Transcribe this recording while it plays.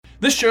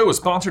This show is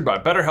sponsored by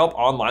BetterHelp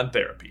Online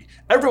Therapy.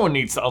 Everyone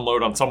needs to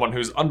unload on someone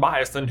who's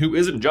unbiased and who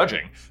isn't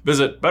judging.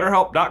 Visit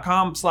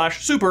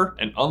betterhelp.com/super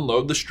and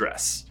unload the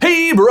stress.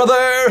 Hey,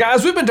 brother!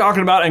 Guys, we've been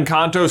talking about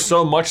Encanto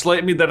so much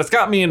lately that it's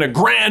got me in a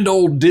grand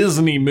old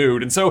Disney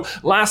mood. And so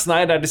last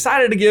night I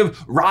decided to give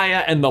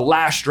Raya and the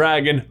Last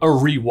Dragon a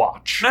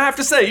rewatch. And I have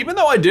to say, even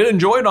though I did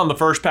enjoy it on the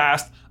first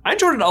pass, I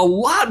enjoyed it a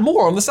lot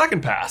more on the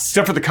second pass.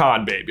 Except for the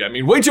con baby. I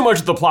mean, way too much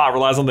of the plot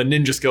relies on the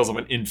ninja skills of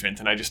an infant,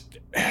 and I just,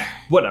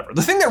 whatever.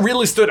 The thing that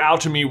really stood out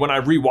to me when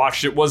I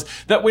rewatched it was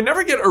that we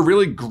never get a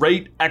really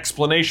great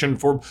explanation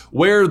for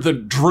where the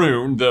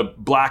Druun, the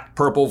black,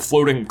 purple,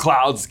 floating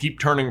clouds keep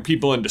turning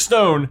people into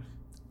stone,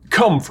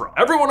 come from.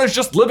 Everyone is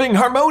just living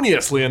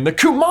harmoniously in the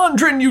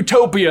Kumandran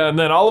utopia, and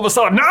then all of a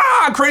sudden,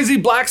 crazy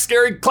black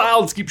scary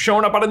clouds keep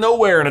showing up out of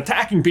nowhere and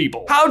attacking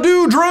people. How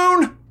do,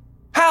 Druun?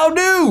 How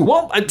do?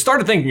 Well, I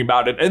started thinking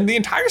about it, and the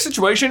entire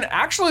situation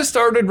actually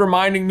started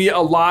reminding me a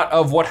lot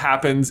of what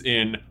happens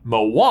in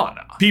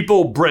Moana.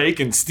 People break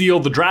and steal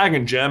the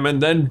dragon gem,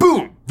 and then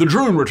boom, the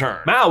Druun return.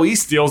 Maui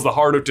steals the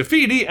heart of Te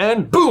Fiti,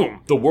 and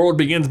boom, the world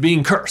begins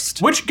being cursed.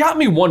 Which got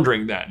me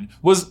wondering then,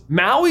 was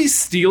Maui's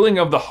stealing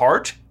of the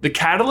heart the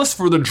catalyst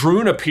for the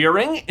Druun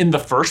appearing in the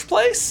first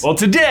place? Well,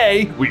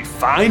 today we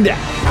find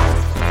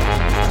out.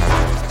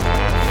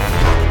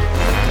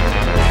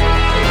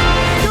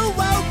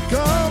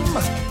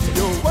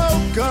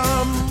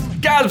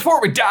 Guys, before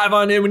we dive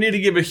on in, we need to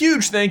give a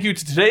huge thank you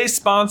to today's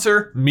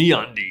sponsor,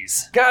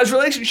 MeUndies. Guys,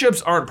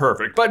 relationships aren't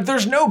perfect, but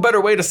there's no better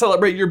way to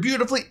celebrate your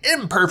beautifully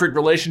imperfect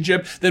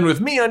relationship than with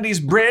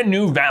MeUndies' brand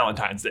new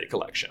Valentine's Day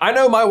collection. I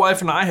know my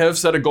wife and I have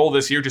set a goal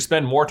this year to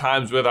spend more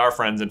times with our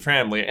friends and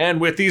family, and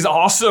with these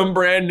awesome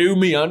brand new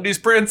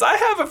MeUndies prints, I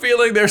have a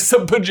feeling there's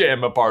some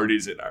pajama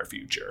parties in our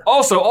future.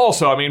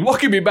 Also, I mean, what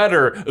could be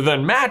better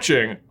than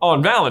matching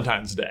on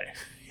Valentine's Day?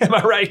 Am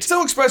I right?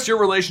 So express your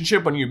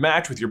relationship when you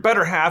match with your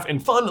better half in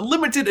fun,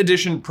 limited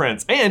edition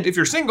prints. And if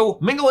you're single,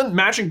 mingle in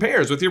matching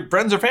pairs with your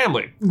friends or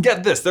family.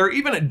 Get this, there are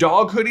even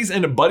dog hoodies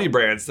and buddy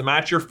brands to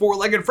match your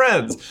four-legged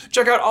friends.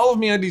 Check out all of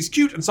MeUndies'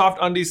 cute and soft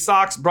undies,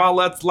 socks,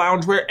 bralettes,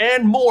 loungewear,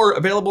 and more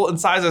available in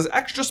sizes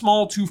extra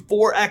small to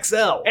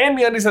 4XL. And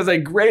MeUndies has a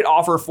great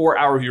offer for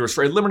our viewers.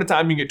 For a limited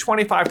time, you can get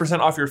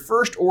 25% off your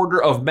first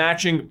order of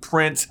matching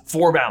prints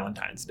for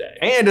Valentine's Day.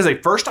 And as a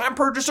first-time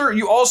purchaser,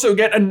 you also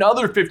get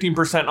another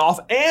 15% off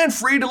and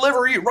free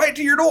delivery right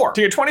to your door.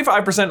 To get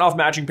 25% off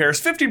matching pairs,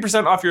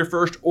 15% off your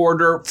first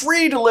order,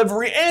 free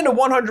delivery, and a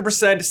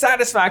 100%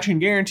 satisfaction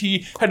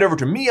guarantee, head over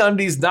to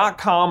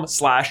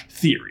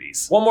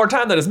MeUndies.com/theories. One more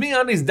time, that is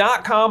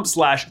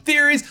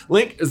MeUndies.com/theories.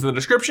 Link is in the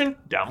description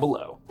down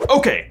below.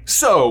 Okay,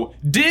 so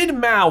did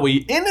Maui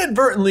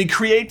inadvertently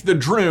create the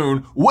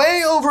Druun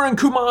way over in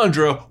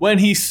Kumandra when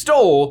he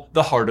stole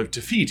the heart of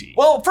Te Fiti?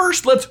 Well,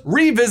 first let's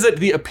revisit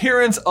the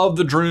appearance of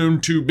the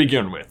Druun to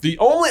begin with. The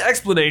only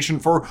explanation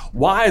for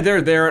why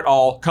they're there at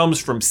all comes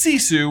from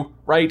Sisu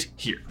right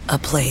here. A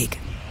plague,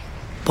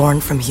 born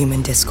from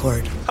human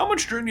discord. How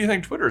much Druun do you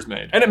think Twitter's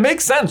made? And it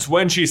makes sense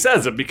when she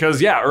says it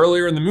because, yeah,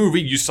 earlier in the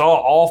movie, you saw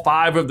all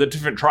 5 of the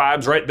different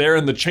tribes right there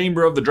in the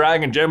chamber of the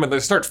dragon gem, and they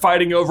start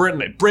fighting over it,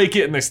 and they break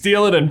it, and they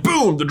steal it, and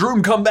boom, the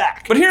Druun come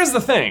back. But here's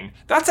the thing.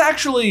 That's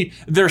actually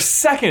their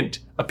second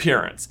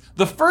appearance.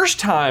 The first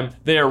time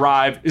they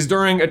arrive is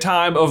during a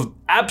time of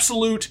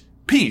absolute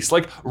peace.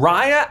 Like,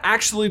 Raya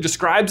actually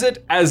describes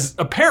it as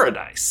a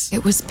paradise.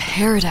 It was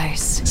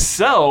paradise.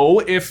 So,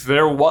 if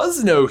there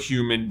was no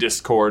human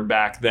discord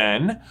back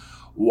then,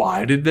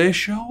 why did they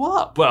show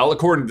up? Well,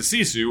 according to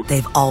Sisu,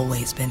 they've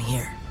always been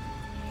here,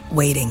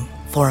 waiting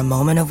for a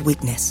moment of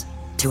weakness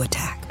to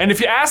attack. And if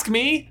you ask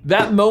me,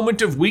 that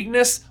moment of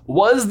weakness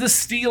was the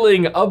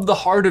stealing of the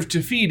heart of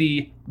Te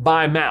Fiti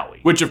by Maui,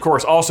 which of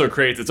course also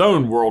creates its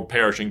own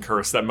world-perishing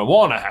curse that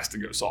Moana has to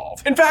go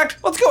solve. In fact,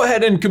 let's go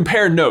ahead and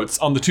compare notes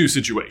on the two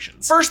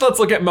situations. First, let's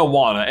look at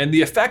Moana and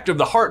the effect of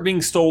the heart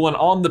being stolen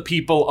on the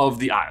people of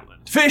the island.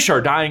 Fish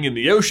are dying in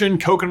the ocean,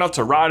 coconuts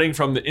are rotting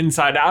from the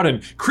inside out,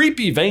 and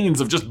creepy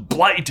veins of just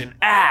blight and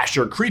ash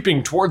are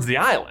creeping towards the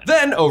island.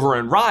 Then, over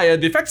in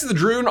Raya, the effects of the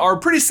Druun are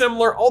pretty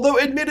similar, although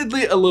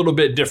admittedly a little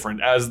bit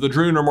different, as the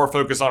Druun are more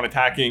focused on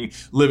attacking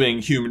living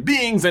human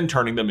beings and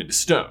turning them into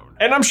stone.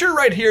 And I'm sure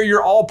right here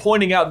you're all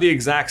pointing out the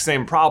exact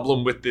same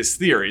problem with this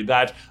theory,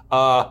 that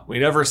we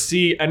never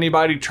see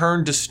anybody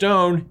turn to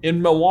stone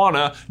in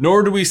Moana,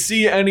 nor do we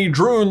see any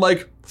Druun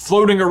like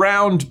floating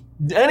around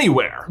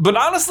anywhere. But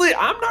honestly,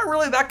 I'm not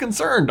really that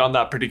concerned on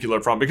that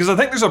particular front because I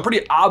think there's a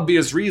pretty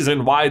obvious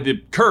reason why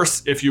the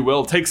curse, if you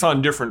will, takes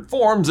on different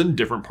forms in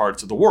different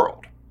parts of the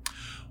world.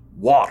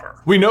 Water.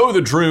 We know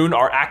the Druun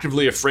are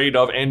actively afraid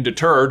of and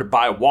deterred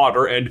by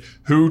water, and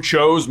who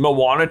chose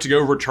Moana to go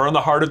return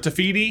the heart of Te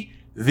Fiti?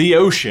 the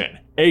ocean,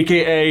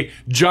 aka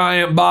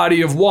giant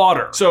body of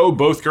water. So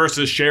both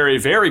curses share a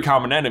very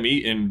common enemy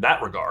in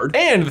that regard.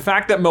 And the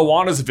fact that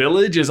Moana's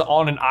village is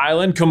on an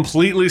island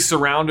completely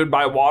surrounded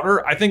by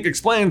water, I think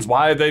explains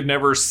why they've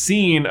never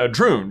seen a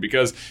Druun,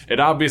 because it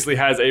obviously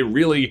has a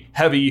really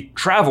heavy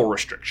travel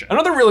restriction.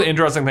 Another really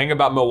interesting thing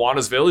about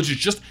Moana's village is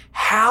just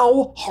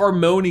how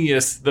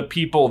harmonious the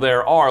people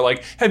there are.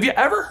 Like, have you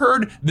ever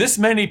heard this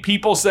many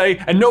people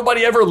say, and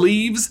nobody ever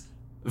leaves,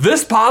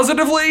 this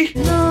positively?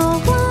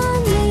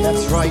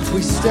 That's right,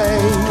 we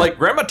stay. Like,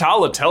 Grandma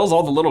Tala tells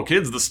all the little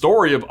kids the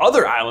story of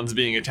other islands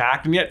being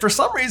attacked, and yet for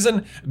some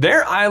reason,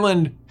 their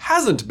island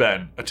hasn't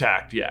been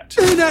attacked yet.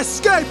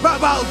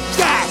 Inescapable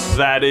death!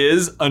 That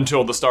is,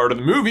 until the start of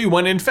the movie,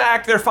 when in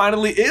fact there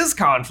finally is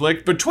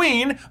conflict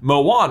between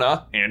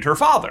Moana and her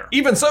father.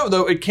 Even so,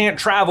 though, it can't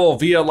travel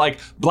via like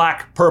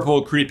black,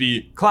 purple,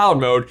 creepy cloud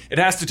mode. It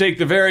has to take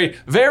the very,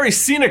 very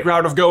scenic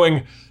route of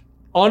going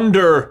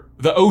under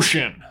the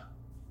ocean,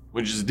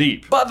 which is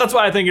deep. But that's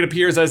why I think it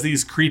appears as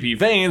these creepy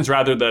veins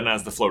rather than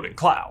as the floating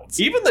clouds.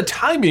 Even the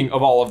timing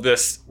of all of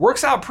this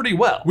works out pretty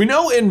well. We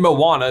know in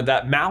Moana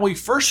that Maui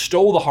first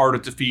stole the heart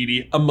of Te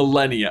Fiti a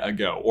millennia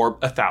ago, or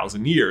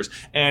 1,000 years.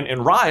 And in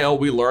Raya,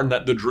 we learn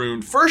that the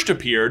Druun first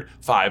appeared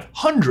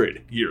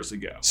 500 years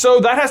ago. So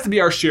that has to be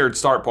our shared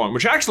start point,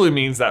 which actually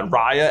means that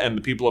Raya and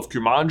the people of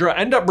Kumandra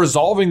end up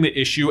resolving the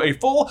issue a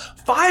full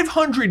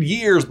 500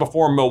 years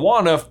before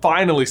Moana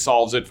finally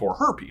solves it for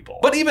her people.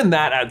 But even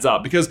that adds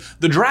up, because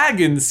the dragons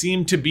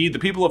seem to be the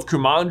people of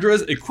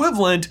Kumandra's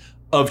equivalent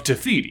of Te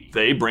Fiti.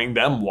 They bring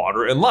them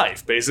water and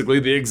life, basically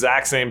the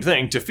exact same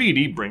thing Te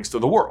Fiti brings to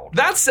the world.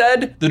 That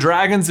said, the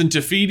dragons in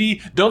Te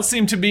Fiti don't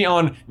seem to be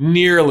on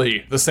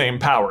nearly the same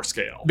power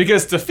scale,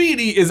 because Te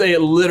Fiti is a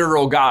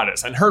literal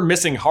goddess, and her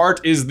missing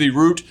heart is the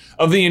root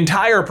of the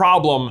entire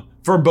problem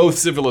for both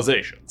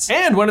civilizations.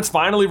 And when it's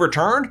finally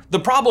returned, the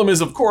problem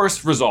is of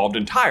course resolved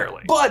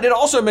entirely. But it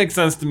also makes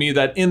sense to me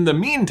that in the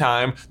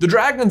meantime, the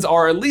dragons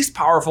are at least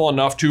powerful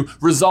enough to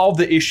resolve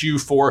the issue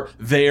for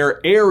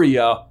their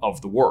area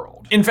of the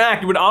world. In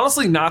fact, it would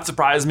honestly not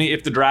surprise me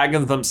if the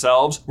dragons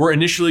themselves were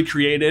initially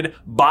created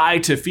by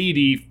Te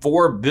Fiti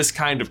for this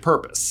kind of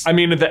purpose. I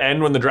mean, at the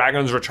end when the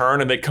dragons return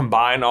and they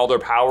combine all their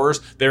powers,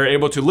 they're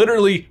able to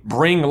literally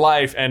bring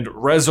life and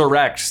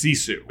resurrect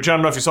Sisu, which I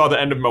don't know if you saw the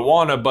end of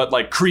Moana, but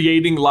like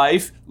creating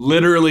life,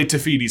 literally Te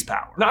Fiti's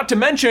power. Not to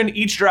mention,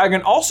 each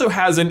dragon also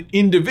has an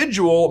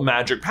individual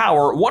magic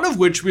power, one of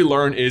which we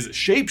learn is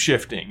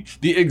shapeshifting,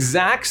 the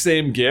exact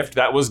same gift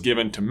that was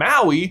given to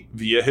Maui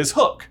via his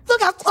hook.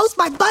 Look how close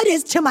my butt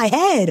is to my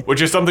head. Which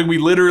is something we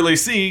literally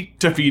see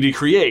Te Fiti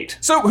create.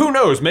 So who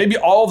knows, maybe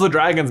all of the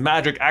dragon's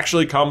magic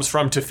actually comes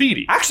from Te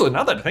Fiti. Actually,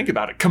 now that I think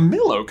about it,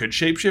 Camillo could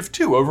shapeshift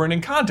too over in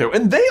Encanto,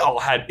 and they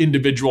all had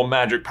individual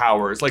magic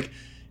powers. Like,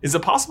 is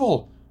it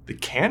possible the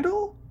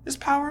candle is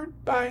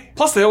powered by?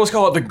 Plus, they always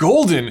call it the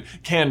golden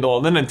candle,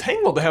 and then in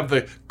Tangled, they have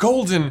the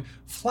golden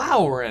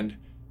flower, and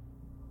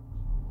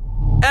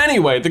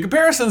anyway, the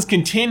comparisons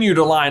continue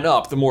to line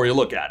up the more you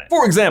look at it.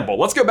 For example,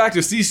 let's go back to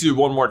Sisu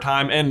one more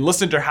time and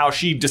listen to how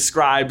she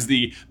describes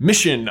the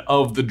mission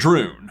of the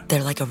Druun.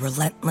 They're like a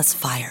relentless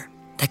fire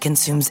that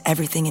consumes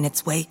everything in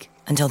its wake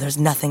until there's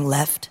nothing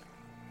left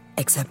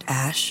except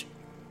ash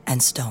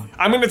and stone.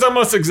 I mean, it's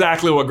almost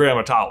exactly what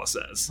Grandma Tala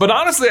says. But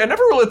honestly, I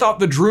never really thought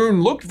the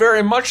Druun looked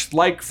very much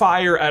like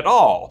fire at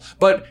all.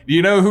 But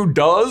you know who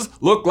does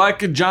look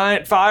like a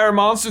giant fire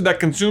monster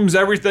that consumes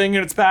everything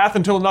in its path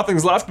until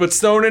nothing's left but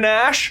stone and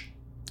ash?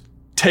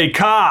 Te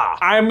Kā.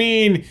 I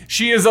mean,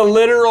 she is a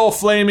literal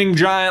flaming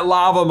giant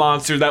lava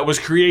monster that was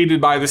created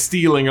by the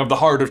stealing of the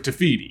heart of Te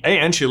Fiti.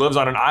 And she lives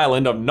on an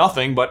island of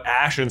nothing but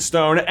ash and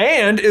stone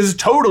and is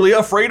totally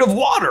afraid of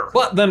water.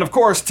 But then of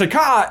course, Te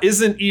Kā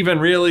isn't even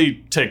really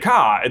Te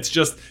Kā. It's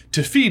just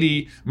Te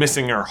Fiti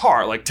missing her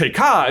heart. Like, Te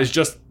Kā is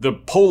just the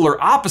polar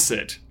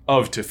opposite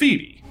of Te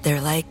Fiti. They're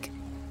like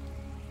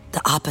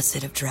the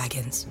opposite of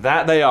dragons.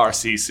 That they are,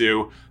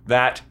 Sisu.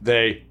 That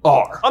they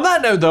are. On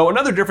that note though,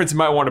 another difference you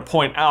might want to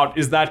point out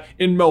is that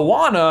in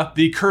Moana,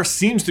 the curse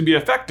seems to be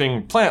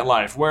affecting plant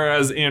life,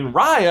 whereas in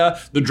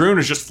Raya, the Druun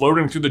is just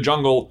floating through the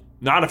jungle,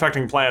 not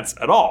affecting plants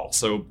at all.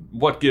 So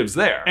what gives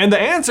there? And the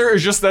answer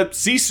is just that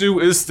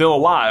Sisu is still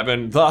alive,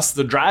 and thus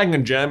the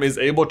dragon gem is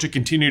able to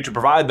continue to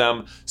provide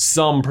them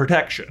some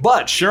protection.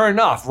 But sure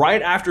enough,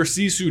 right after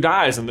Sisu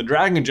dies and the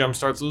dragon gem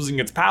starts losing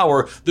its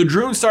power, the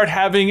Druun start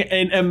having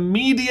an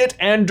immediate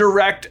and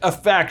direct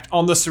effect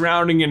on the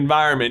surrounding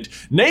environment.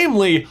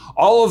 Namely,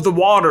 all of the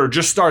water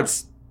just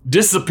starts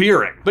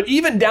disappearing. But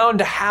even down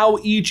to how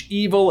each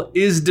evil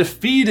is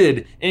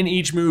defeated in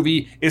each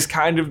movie is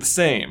kind of the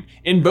same.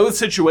 In both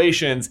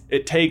situations,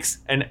 it takes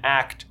an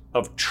act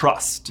of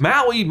trust.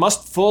 Maui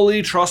must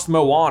fully trust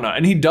Moana,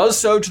 and he does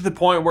so to the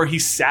point where he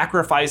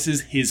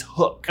sacrifices his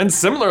hook. And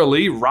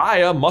similarly,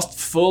 Raya must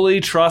fully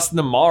trust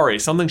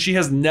Namaari, something she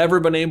has never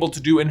been able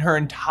to do in her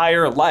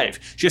entire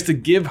life. She has to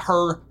give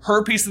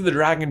her piece of the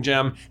dragon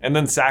gem and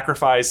then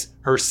sacrifice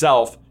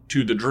herself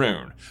to the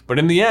Druun. But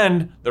in the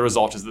end, the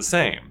result is the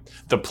same.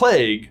 The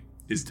plague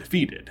is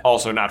defeated.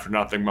 Also, not for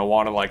nothing,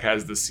 Moana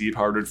has the sea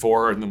parted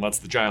for her and then lets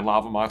the giant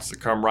lava monster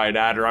come right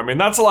at her. I mean,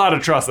 that's a lot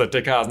of trust that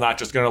Te Kā's not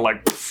just gonna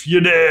you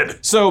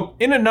did. So,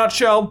 in a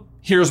nutshell,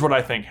 here's what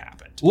I think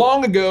happened.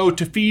 Long ago,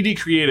 Te Fiti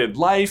created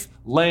life,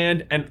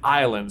 land, and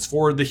islands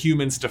for the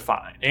humans to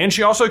find. And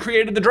she also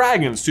created the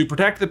dragons to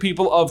protect the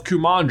people of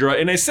Kumandra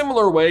in a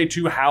similar way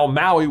to how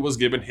Maui was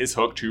given his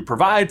hook to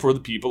provide for the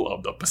people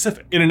of the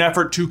Pacific. In an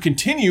effort to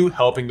continue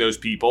helping those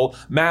people,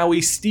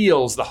 Maui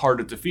steals the heart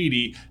of Te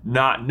Fiti,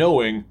 not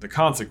knowing the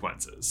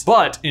consequences.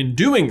 But in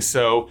doing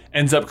so,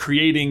 ends up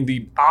creating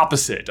the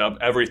opposite of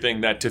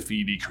everything that Te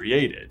Fiti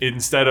created.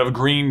 Instead of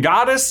green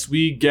goddess,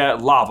 we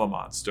get lava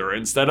monster.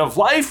 Instead of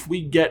life,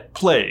 we get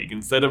plague.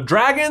 Instead of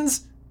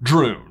dragons,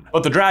 Druun.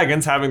 But the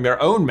dragons, having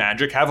their own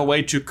magic, have a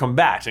way to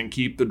combat and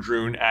keep the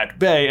Druun at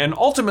bay, and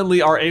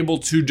ultimately are able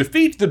to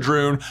defeat the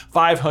Druun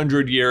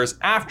 500 years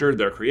after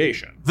their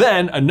creation.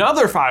 Then,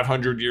 another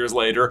 500 years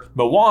later,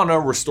 Moana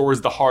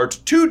restores the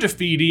heart to Te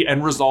Fiti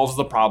and resolves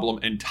the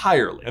problem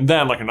entirely. And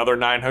then, another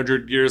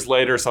 900 years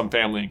later, some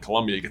family in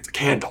Colombia gets a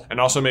candle. And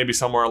also maybe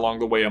somewhere along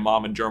the way, a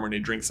mom in Germany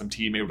drinks some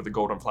tea made with a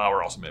golden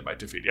flower, also made by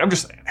Te Fiti. I'm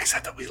just saying.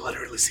 Except that we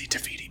literally see Te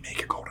Fiti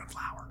make a golden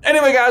flower.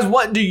 Anyway, guys,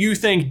 what do you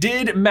think?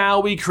 Did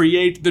Maui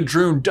create the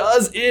Druun?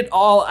 Does it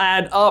all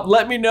add up?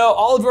 Let me know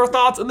all of your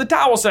thoughts in the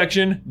towel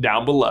section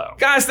down below.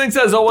 Guys, thanks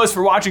as always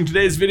for watching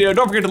today's video.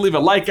 Don't forget to leave a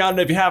like on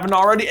it if you haven't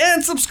already,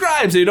 and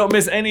subscribe so you don't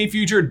miss any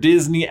future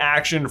Disney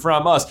action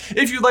from us.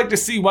 If you'd like to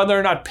see whether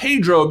or not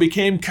Pedro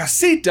became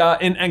Casita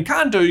in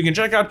Encanto, you can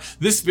check out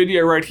this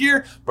video right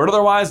here. But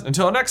otherwise,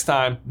 until next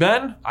time,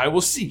 Ben, I will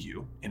see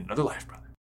you in another life, brother.